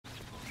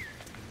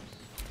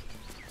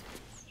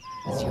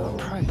As you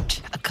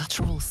approach, a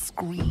guttural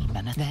scream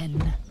and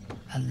then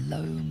a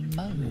low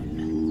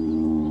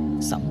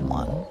moan.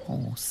 Someone,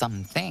 or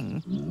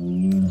something,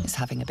 is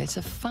having a bit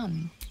of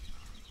fun.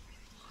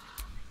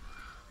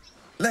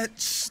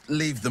 Let's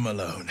leave them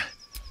alone.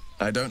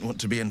 I don't want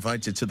to be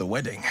invited to the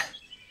wedding.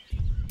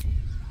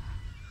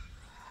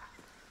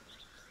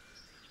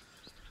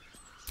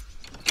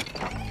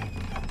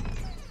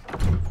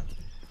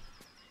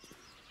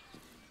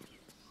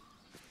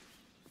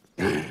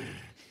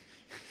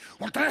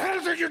 What the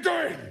hell are you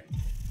doing?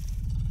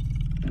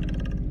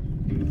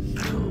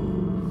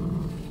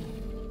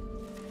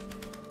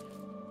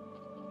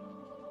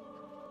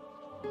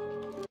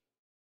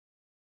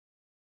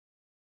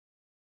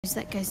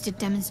 That goes to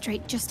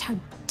demonstrate just how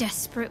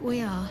desperate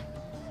we are.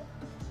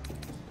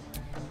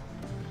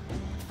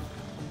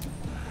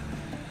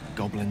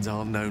 Goblins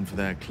aren't known for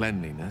their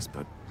cleanliness,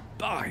 but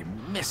by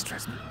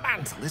Mistress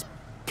Mantle, this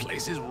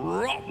place is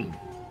rotten.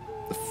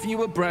 The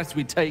fewer breaths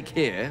we take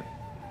here,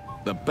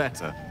 the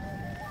better.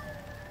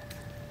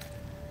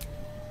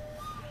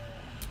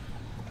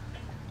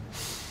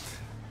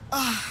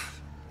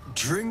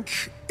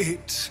 Drink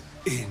it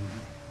in.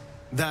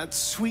 That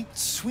sweet,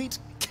 sweet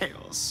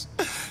chaos.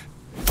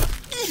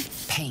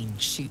 Pain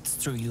shoots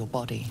through your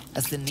body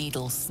as the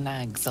needle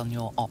snags on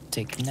your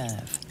optic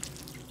nerve.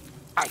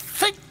 I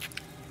think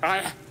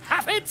I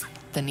have it!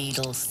 The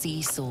needle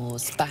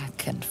seesaws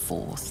back and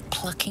forth,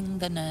 plucking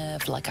the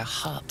nerve like a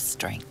harp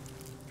string.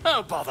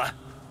 Oh, bother.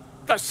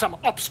 There's some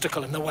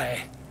obstacle in the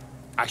way.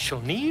 I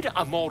shall need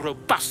a more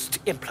robust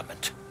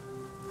implement.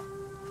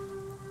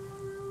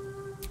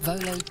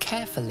 Volo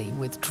carefully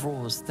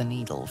withdraws the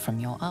needle from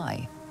your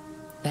eye.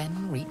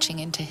 Then, reaching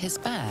into his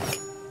bag,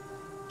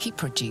 he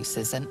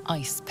produces an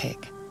ice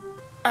pick.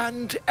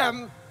 And,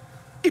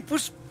 it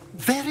was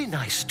very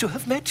nice to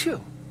have met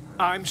you.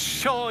 I'm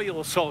sure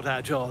you'll sort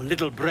out your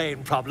little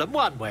brain problem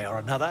one way or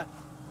another.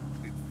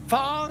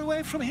 Far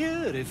away from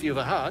here, if you've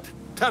a heart.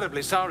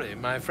 Terribly sorry,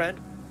 my friend.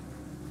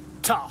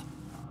 Ta.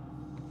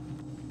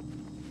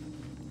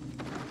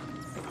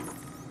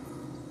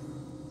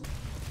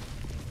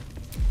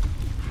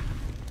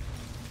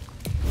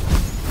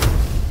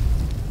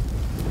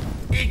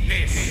 Eat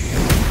this!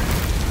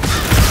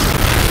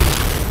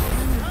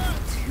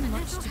 Too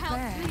much to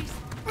bear.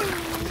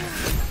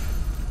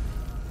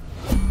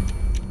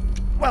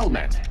 Well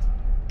met.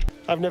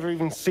 I've never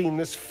even seen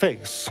this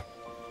face.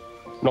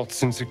 Not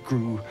since it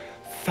grew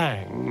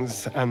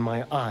fangs and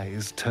my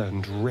eyes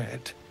turned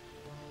red.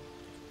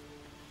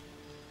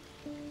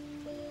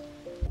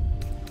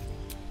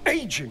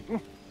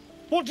 Aging?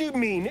 What do you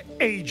mean,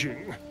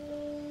 aging?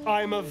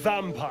 I'm a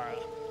vampire.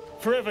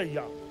 Forever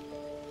young.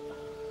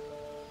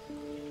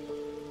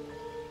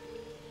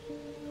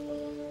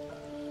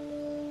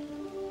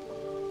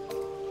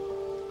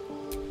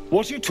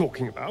 What are you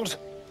talking about?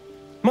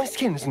 My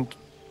skin isn't...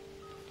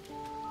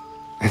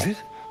 Is it?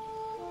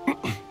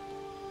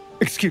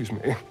 Excuse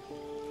me.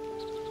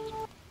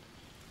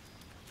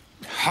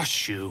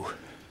 Hush you,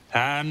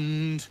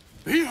 and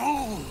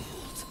behold!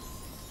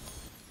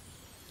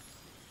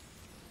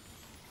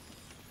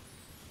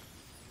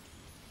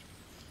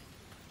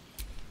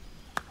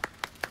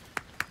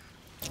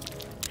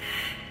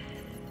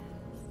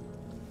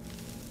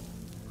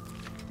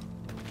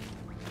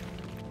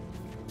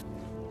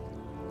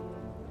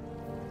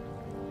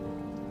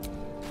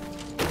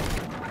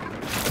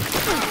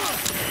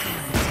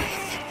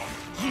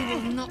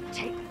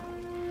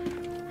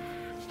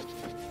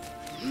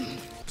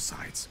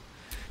 Besides,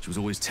 she was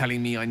always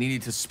telling me I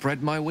needed to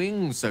spread my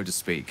wings, so to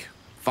speak.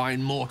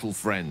 Find mortal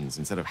friends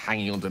instead of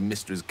hanging onto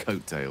Mistra's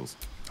coattails.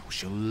 Oh,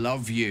 she'll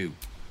love you.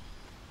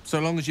 So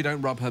long as you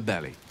don't rub her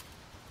belly.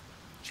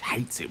 She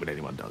hates it when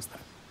anyone does that.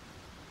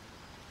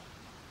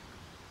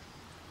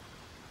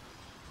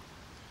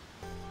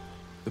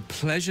 The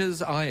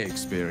pleasures I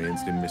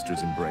experienced in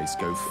Mistra's embrace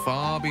go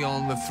far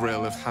beyond the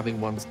thrill of having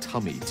one's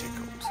tummy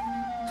tickled.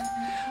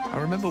 I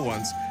remember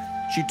once,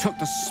 she took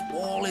the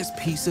smallest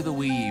piece of the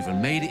weave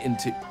and made it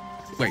into...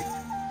 Wait,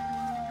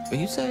 are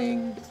you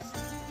saying...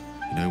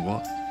 You know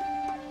what?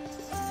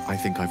 I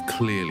think I've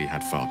clearly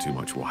had far too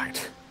much wine.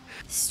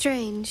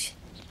 Strange.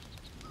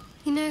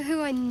 You know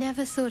who I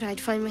never thought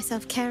I'd find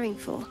myself caring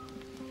for?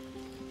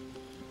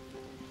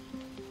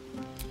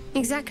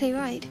 Exactly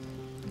right.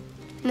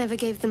 Never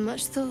gave them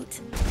much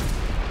thought.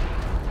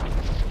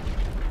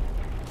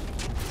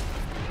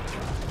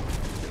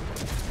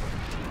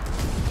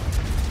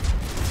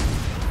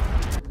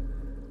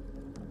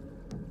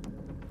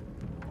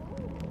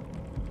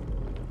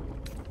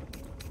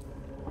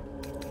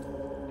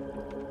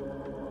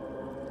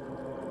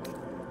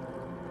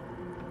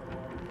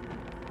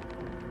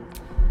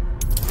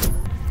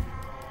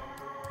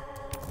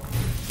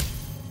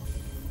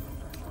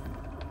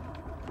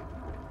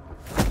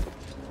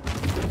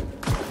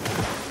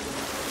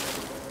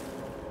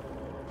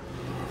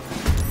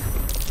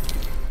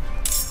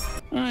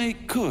 I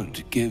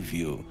could give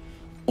you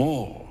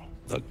all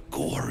the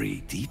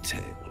gory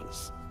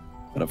details.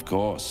 But of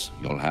course,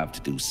 you'll have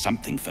to do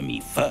something for me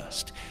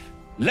first.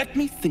 Let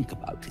me think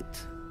about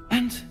it.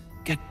 And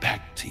get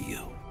back to you.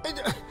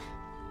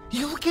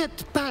 You'll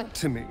get back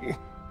to me.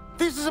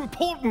 This is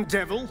important,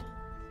 devil.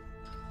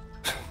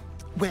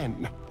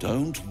 When?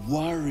 Don't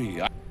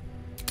worry.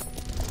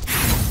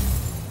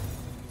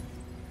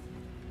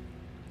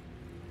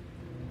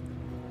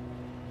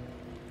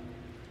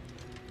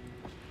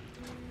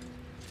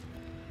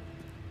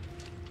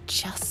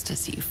 Just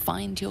as you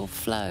find your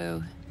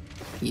flow,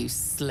 you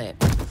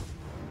slip.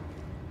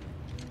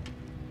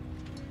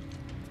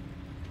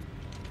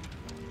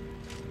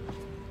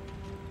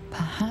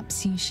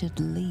 Perhaps you should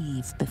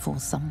leave before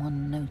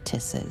someone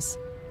notices.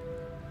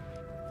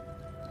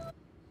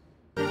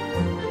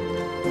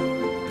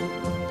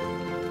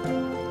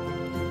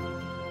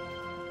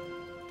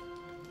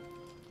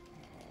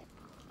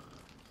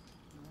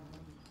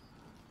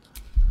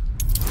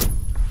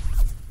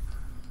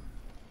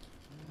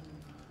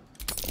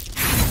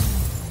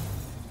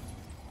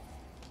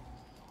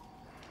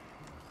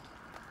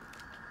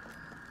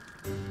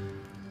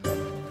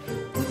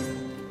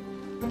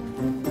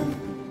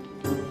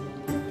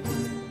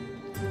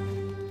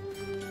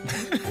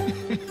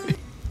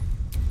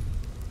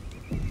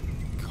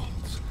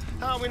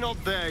 We're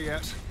not there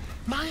yet.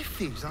 My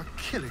feet are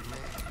killing me.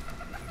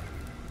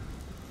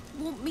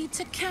 Want me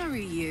to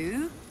carry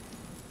you?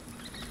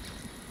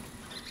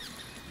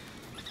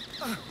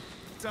 Oh,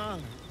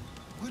 darling,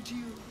 would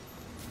you?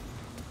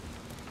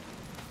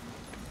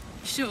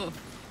 Sure.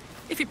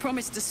 If you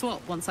promise to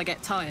swap once I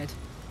get tired.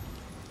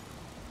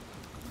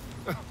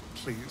 Oh,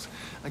 please.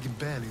 I can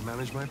barely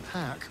manage my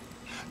pack.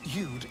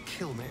 You'd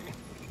kill me.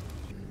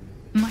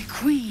 My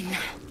queen.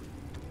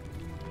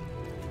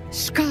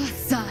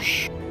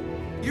 Skathai.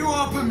 You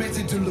are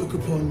permitted to look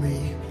upon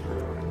me.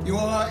 You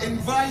are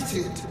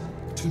invited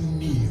to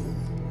kneel.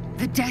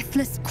 The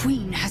Deathless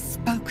Queen has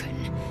spoken.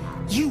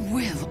 You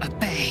will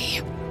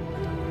obey.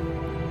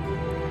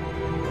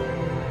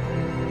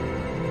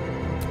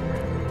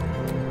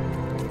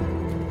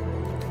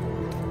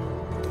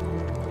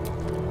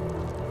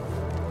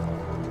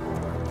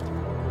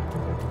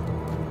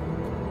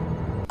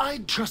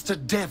 I'd trust a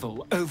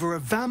devil over a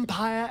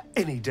vampire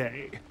any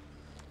day.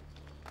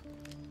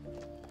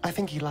 I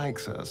think he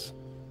likes us.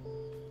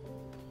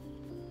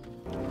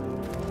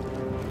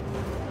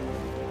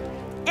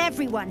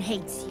 Everyone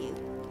hates you.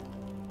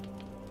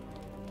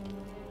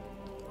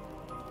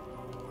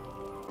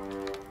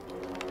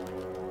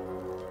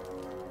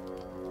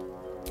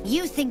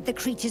 You think the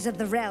creatures of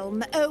the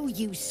realm owe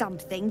you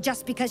something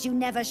just because you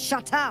never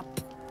shut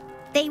up.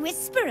 They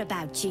whisper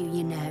about you,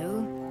 you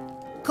know.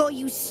 Call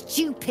you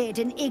stupid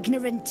and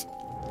ignorant.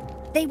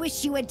 They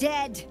wish you were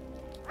dead.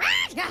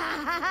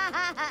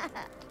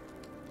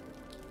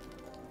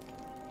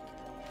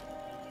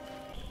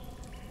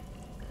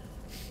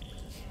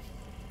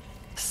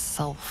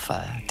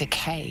 Sulfur,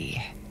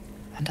 decay,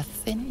 and a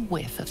thin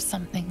whiff of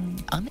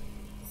something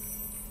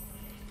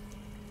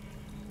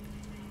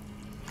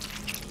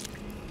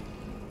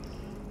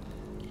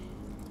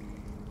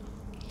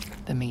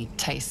The mead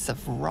tastes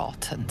of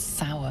rot and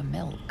sour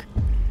milk.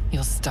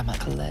 Your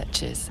stomach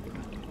lurches,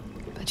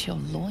 but your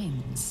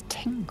loins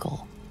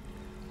tingle.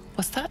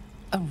 Was that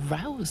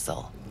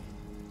arousal?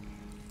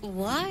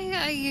 Why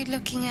are you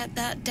looking at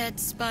that dead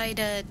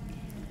spider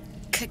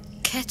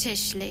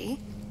coquettishly?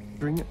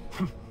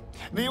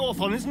 The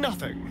orphan is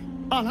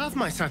nothing. I'll have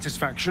my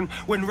satisfaction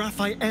when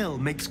Raphael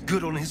makes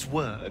good on his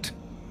word.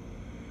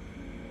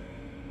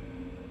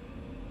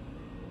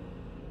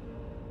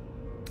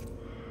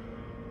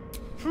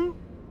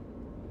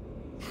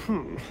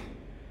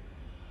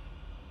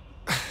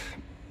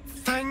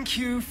 Thank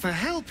you for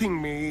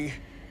helping me.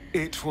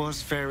 It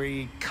was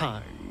very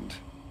kind.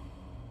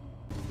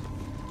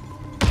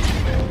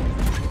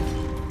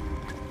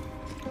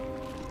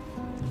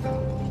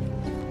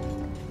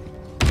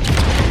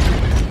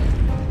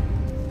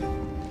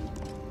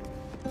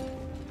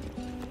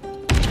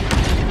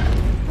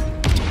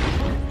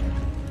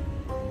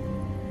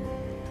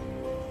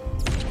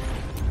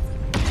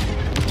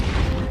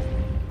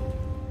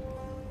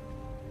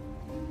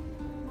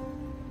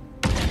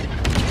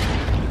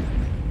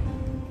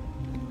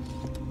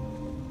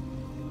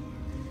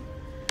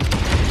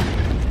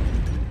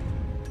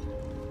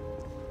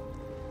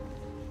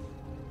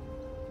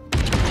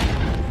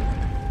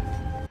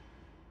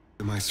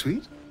 Am I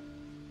sweet?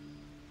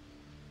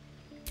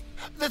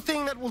 The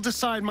thing that will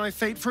decide my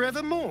fate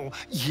forevermore.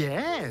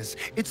 Yes,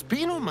 it's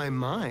been on my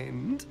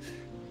mind.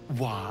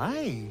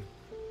 Why?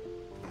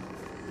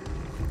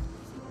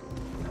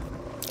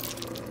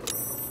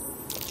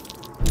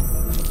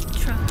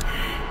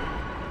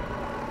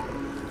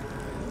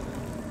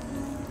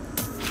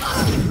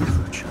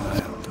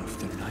 Child of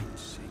the Night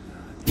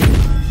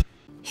Singer.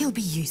 He'll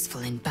be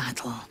useful in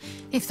battle,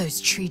 if those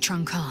tree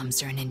trunk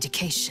arms are an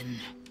indication.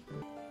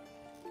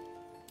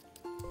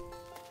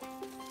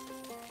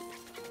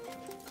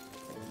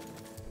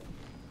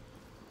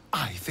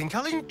 I think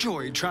I'll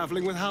enjoy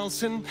traveling with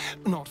Halsin.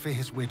 Not for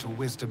his wit or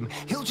wisdom.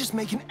 He'll just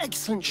make an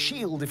excellent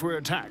shield if we're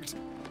attacked.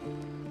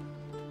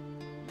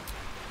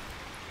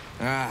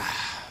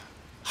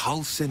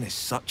 Halsin is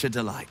such a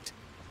delight.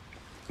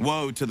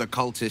 Woe to the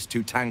cultist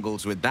who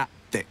tangles with that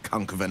thick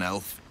hunk of an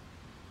elf.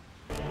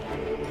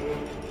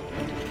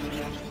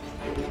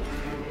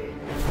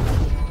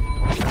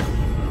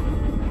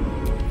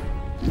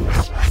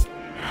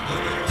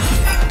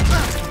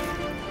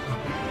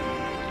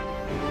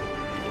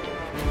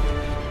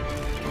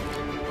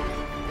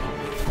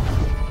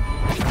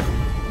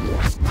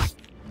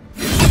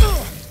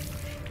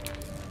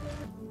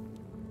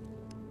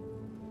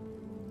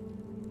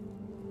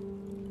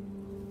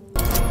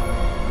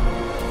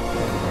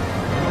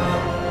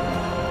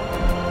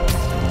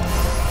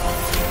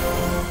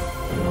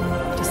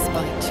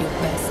 Despite your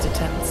best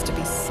attempts to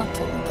be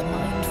subtle, the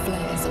mind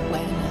flayer's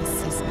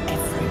awareness is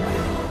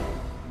everywhere.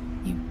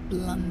 You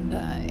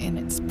blunder in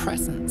its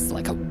presence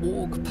like a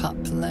warg pup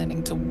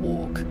learning to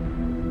walk.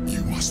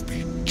 You must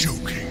be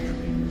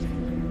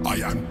joking. I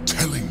am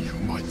telling you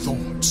my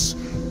thoughts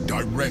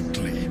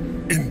directly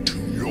into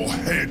your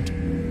head.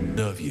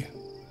 Of you.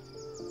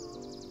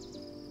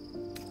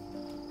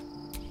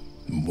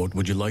 What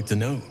would you like to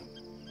know?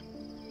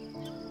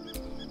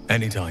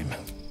 Anytime.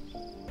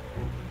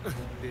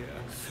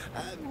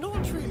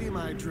 Not really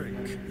my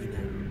drink, you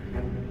know.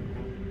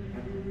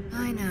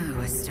 I know,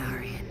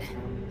 Astarion.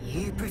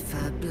 You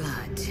prefer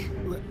blood.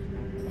 Well,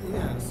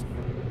 yes.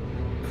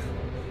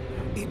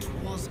 It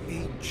was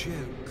a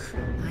joke.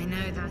 I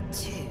know that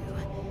too.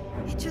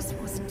 It just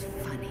wasn't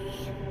funny.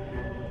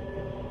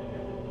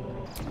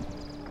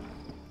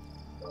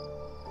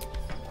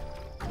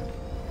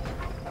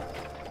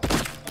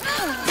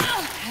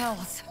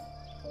 Health.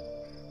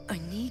 I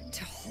need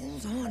to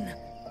hold on.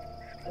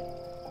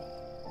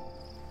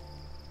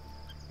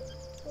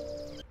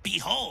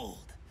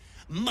 Behold,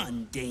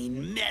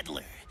 mundane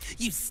meddler,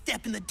 you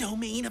step in the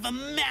domain of a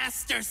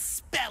master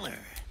speller.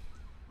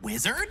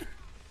 Wizard?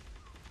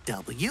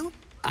 W-I-Z-A-R-D.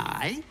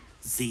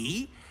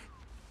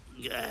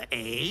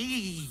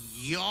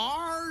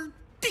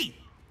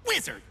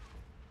 Wizard.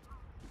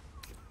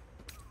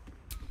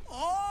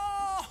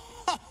 Oh!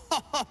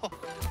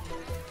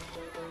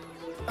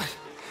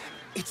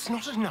 It's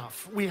not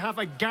enough. We have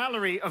a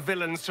gallery of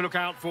villains to look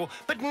out for,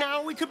 but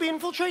now we could be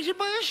infiltrated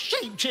by a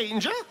shape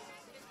changer?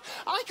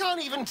 I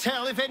can't even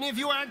tell if any of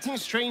you are acting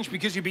strange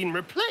because you've been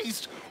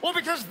replaced, or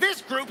because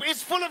this group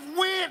is full of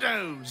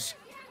weirdos.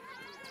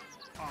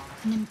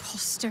 An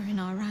imposter in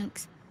our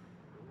ranks.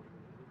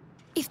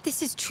 If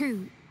this is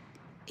true,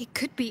 it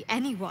could be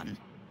anyone.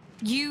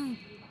 You,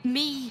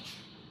 me...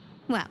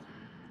 Well,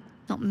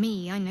 not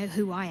me, I know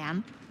who I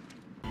am.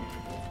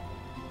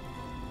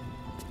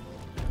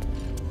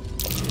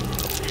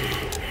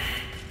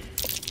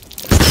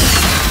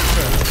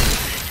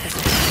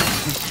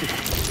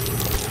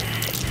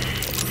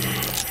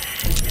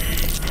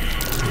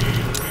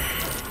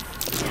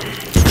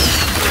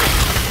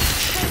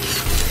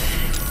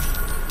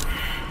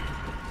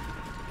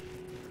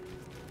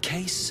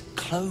 Case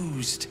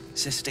closed,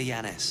 Sister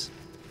Yanis.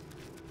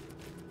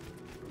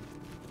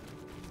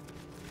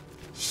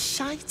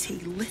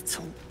 Shitey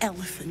little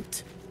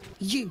elephant.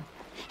 You,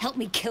 help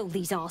me kill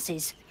these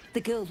asses.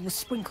 The girls will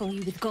sprinkle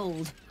you with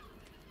gold.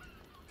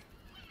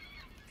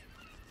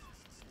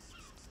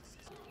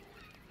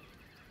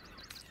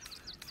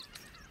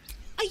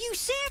 Are you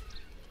serious?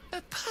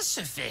 A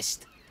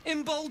pacifist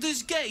in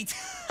Baldur's Gate?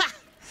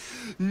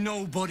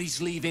 Nobody's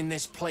leaving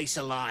this place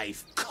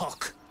alive,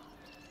 cock.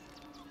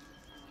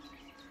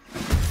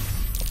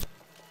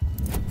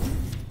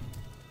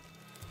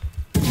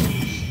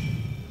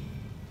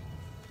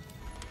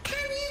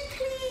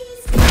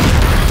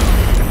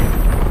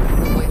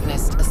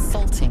 Witnessed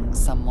assaulting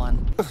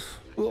someone.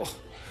 Ugh,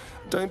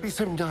 don't be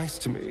so nice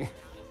to me.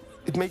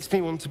 It makes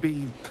me want to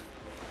be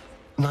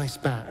nice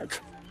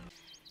back.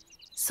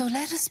 So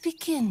let us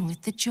begin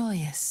with the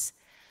joyous.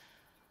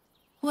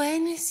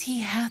 When is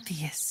he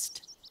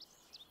happiest?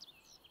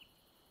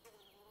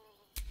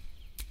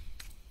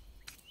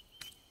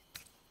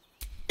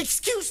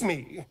 Excuse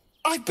me.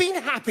 I've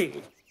been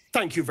happy.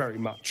 Thank you very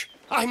much.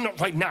 I'm not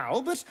right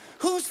now, but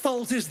whose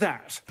fault is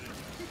that?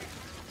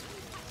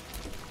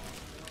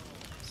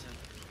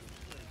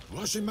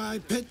 Washing my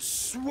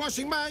pits,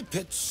 washing my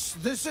pits.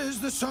 This is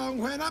the song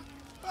when up.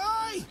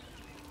 Aye!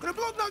 Gonna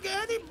blood not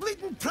get any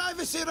bleeding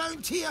privacy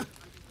around here.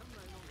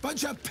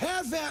 Bunch of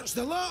perverts,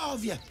 the lot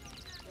of you.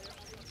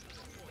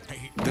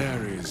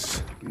 There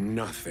is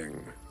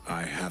nothing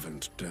I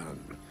haven't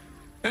done.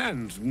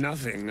 And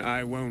nothing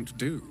I won't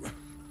do.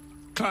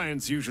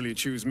 Clients usually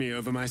choose me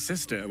over my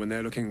sister when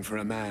they're looking for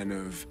a man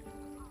of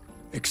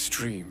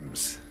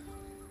extremes.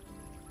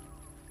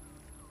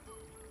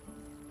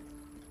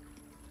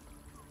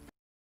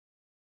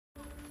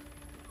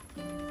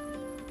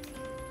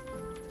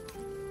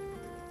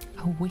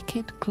 A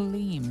wicked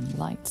gleam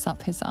lights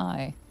up his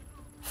eye,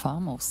 far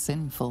more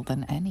sinful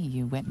than any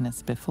you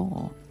witnessed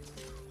before.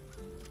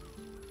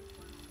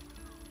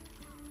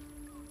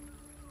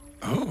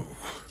 Oh.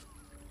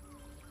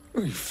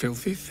 You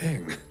filthy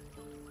thing.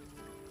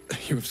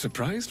 You have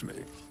surprised me.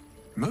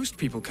 Most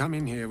people come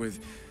in here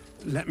with,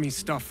 let me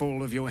stuff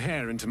all of your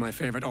hair into my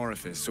favorite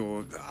orifice,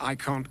 or I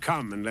can't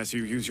come unless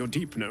you use your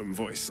deep gnome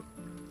voice.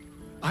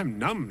 I'm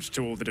numbed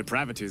to all the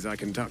depravities I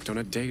conduct on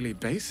a daily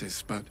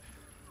basis, but...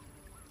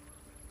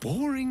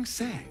 boring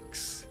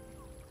sex?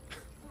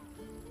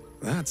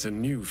 That's a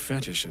new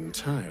fetish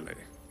entirely.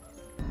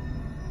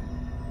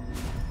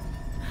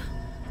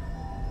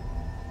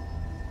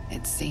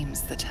 It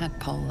seems the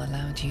tadpole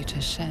allowed you to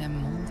share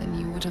more than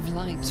you would have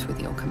liked with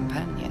your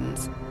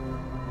companions.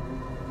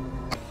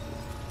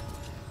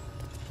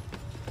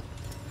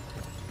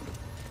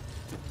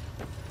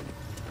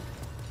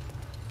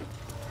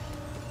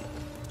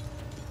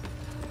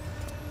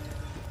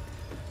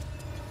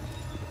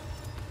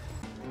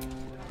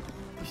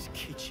 This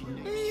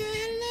kitchen.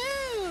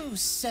 Hello,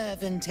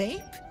 servant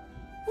ape.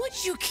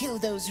 Would you kill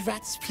those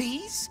rats,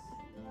 please?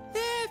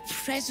 Their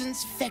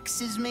presence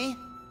vexes me.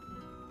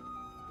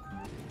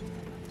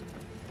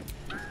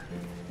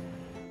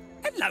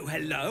 Hello,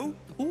 hello.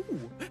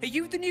 Ooh, are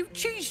you the new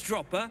cheese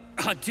dropper?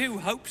 I do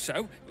hope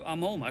so.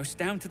 I'm almost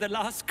down to the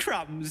last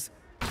crumbs.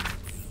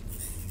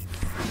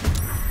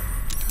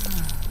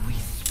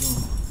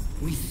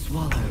 We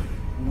swallow,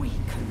 we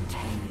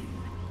contain.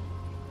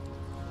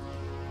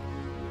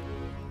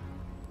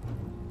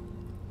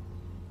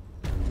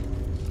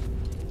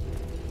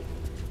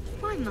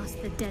 Why must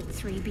the Dead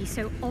Three be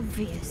so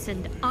obvious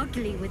and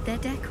ugly with their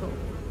decor?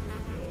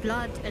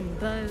 Blood and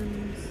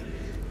bones,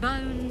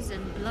 bones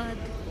and blood.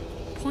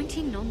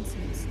 Pointy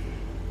nonsense.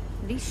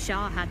 At least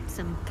Shah had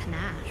some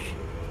panache.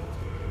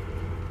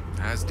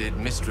 As did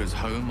Mystra's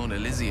home on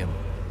Elysium.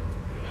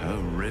 Her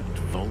ribbed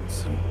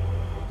vaults and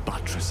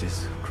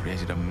buttresses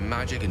created a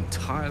magic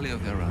entirely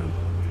of their own.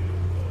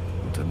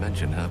 Not to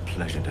mention her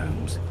pleasure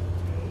domes.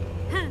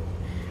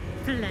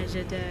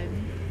 Pleasure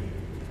dome.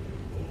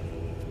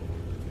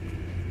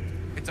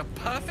 It's a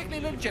perfectly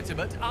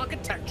legitimate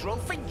architectural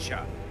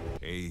feature.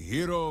 A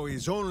hero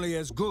is only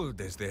as good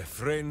as the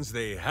friends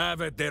they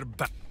have at their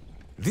back.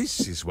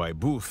 This is why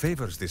Boo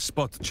favors this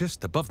spot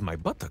just above my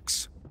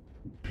buttocks.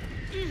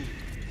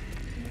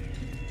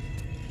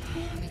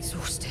 I'm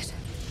exhausted.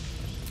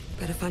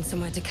 Better find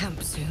somewhere to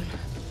camp soon.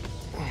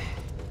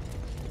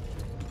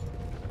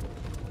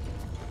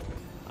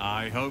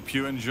 I hope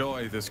you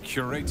enjoy this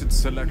curated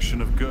selection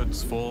of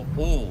goods for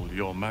all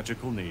your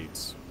magical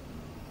needs.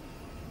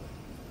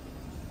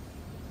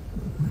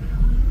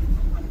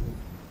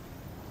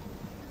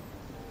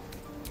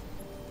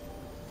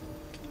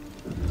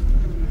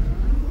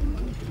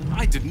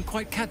 I didn't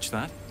quite catch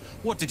that.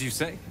 What did you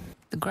say?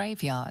 The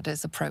graveyard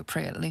is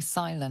appropriately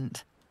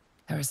silent.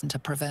 There isn't a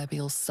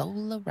proverbial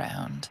soul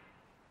around.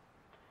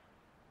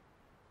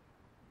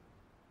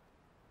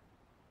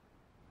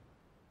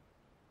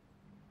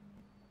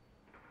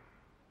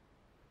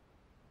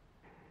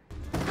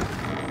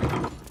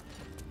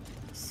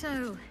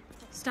 So,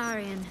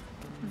 Starion,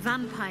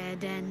 vampire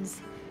dens.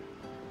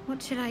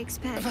 What should I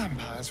expect?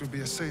 Vampires would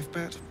be a safe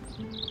bet.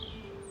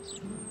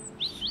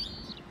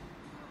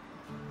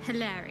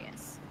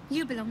 Hilarious.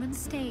 You belong on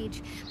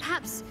stage.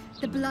 Perhaps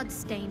the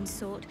blood-stained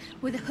sort,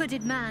 with a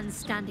hooded man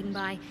standing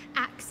by,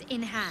 axe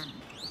in hand.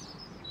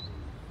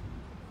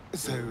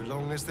 So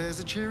long as there's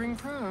a cheering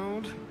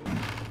crowd.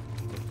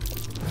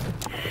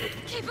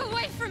 Keep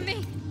away from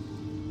me!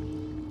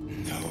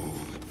 No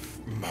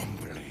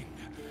mumbling,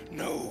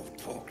 no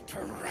talk to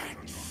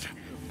rats.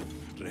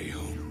 They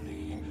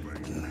only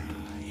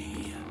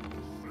lie.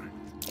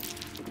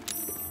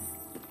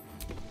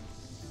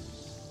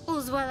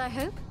 All's well, I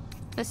hope?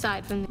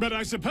 Aside from... But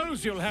I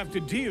suppose you'll have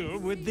to deal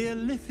with the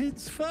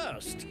Illithids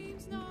first.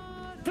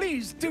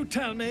 Please do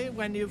tell me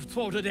when you've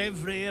thwarted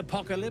every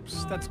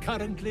apocalypse that's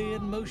currently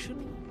in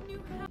motion.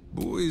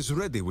 Who is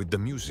ready with the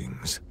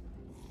musings?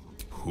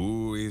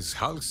 Who is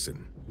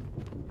Halsin?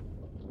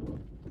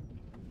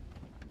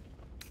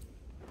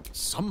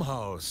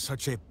 Somehow,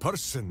 such a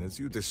person as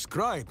you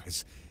describe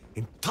has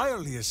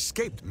entirely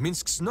escaped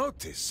Minsk's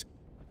notice.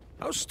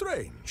 How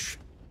strange.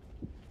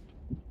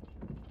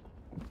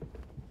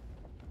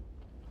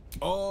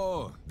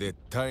 Oh, the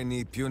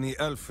tiny, puny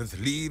elf with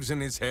leaves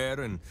in his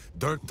hair and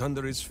dirt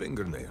under his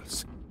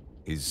fingernails.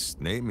 His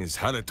name is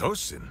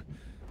Halitosin.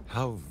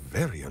 How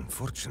very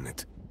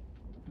unfortunate.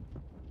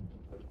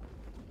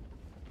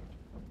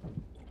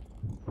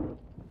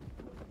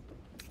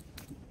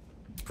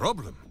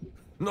 Problem?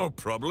 No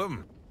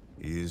problem.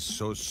 He is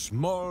so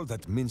small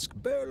that Minsk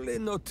barely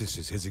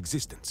notices his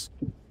existence.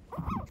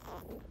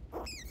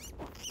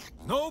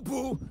 No,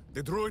 Boo!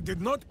 The druid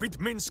did not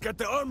beat Minsk at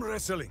the arm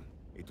wrestling.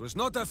 It was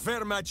not a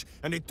fair match,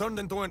 and it turned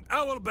into an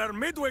owlbear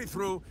midway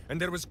through, and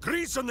there was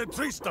grease on the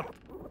tree stump.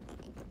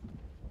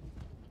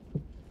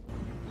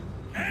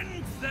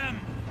 End them!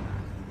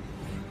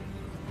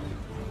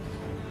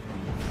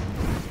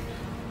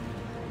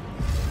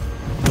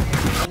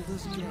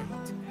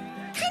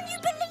 Can you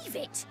believe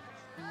it?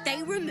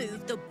 They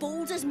removed the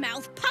Baldur's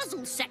Mouth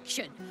puzzle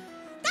section.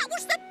 That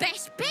was the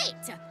best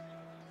bit.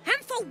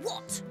 And for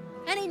what?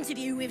 An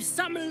interview with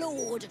some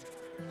lord.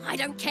 I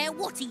don't care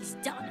what he's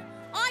done.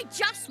 I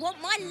just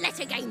want my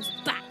letter games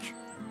back.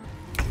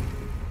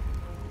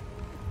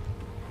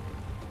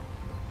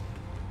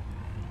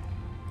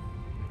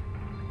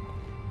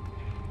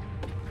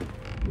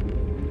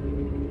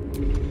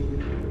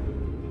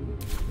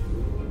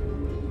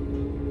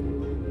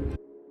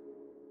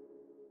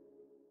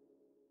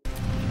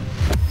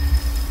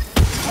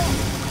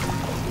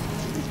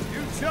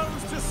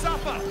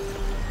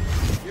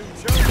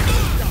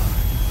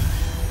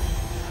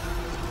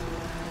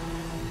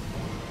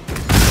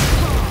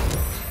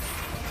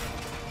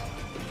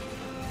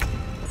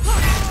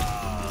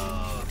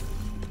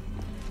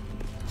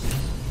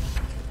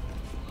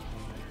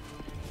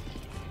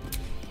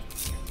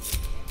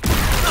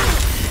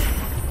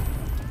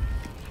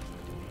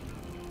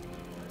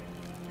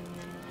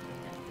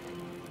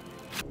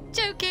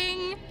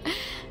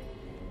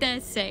 They're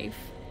safe.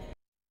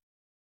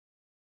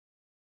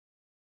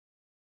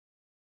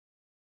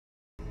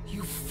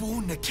 You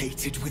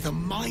fornicated with a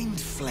mind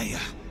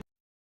flayer.